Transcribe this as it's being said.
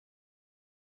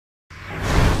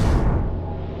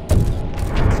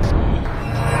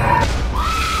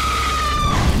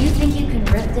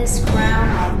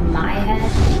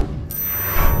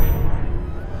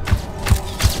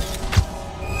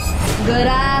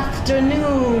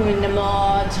afternoon,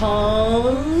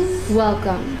 mortals.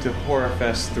 Welcome to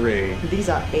Horrorfest 3. These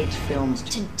are H films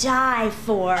to die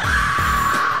for. Who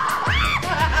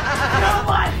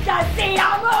wants to see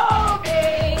a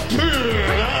movie?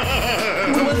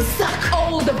 We will suck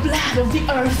all the blood of the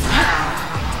earth.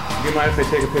 Do you mind if I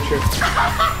take a picture?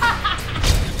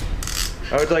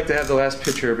 I would like to have the last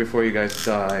picture before you guys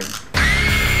die.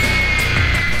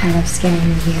 I love scary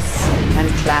movies. and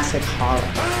classic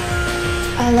horror.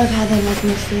 I love how they make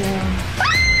me feel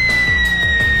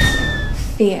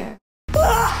fear.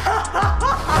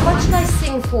 What should I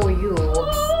sing for you?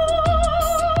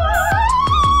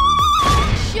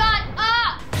 Shut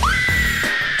up!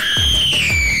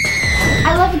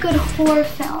 I love a good horror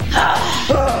film.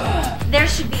 There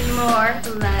should be more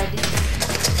blood,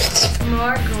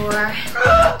 more gore,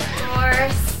 more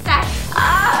sex.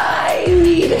 I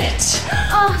need it.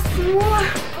 Oh, some more.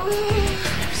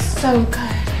 So good.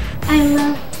 I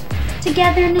love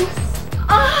togetherness.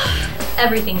 Oh,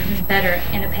 everything comes better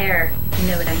in a pair. You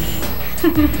know what I mean.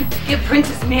 Give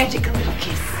Princess Magic a little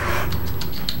kiss.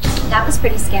 That was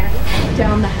pretty scary.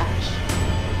 Down the hatch.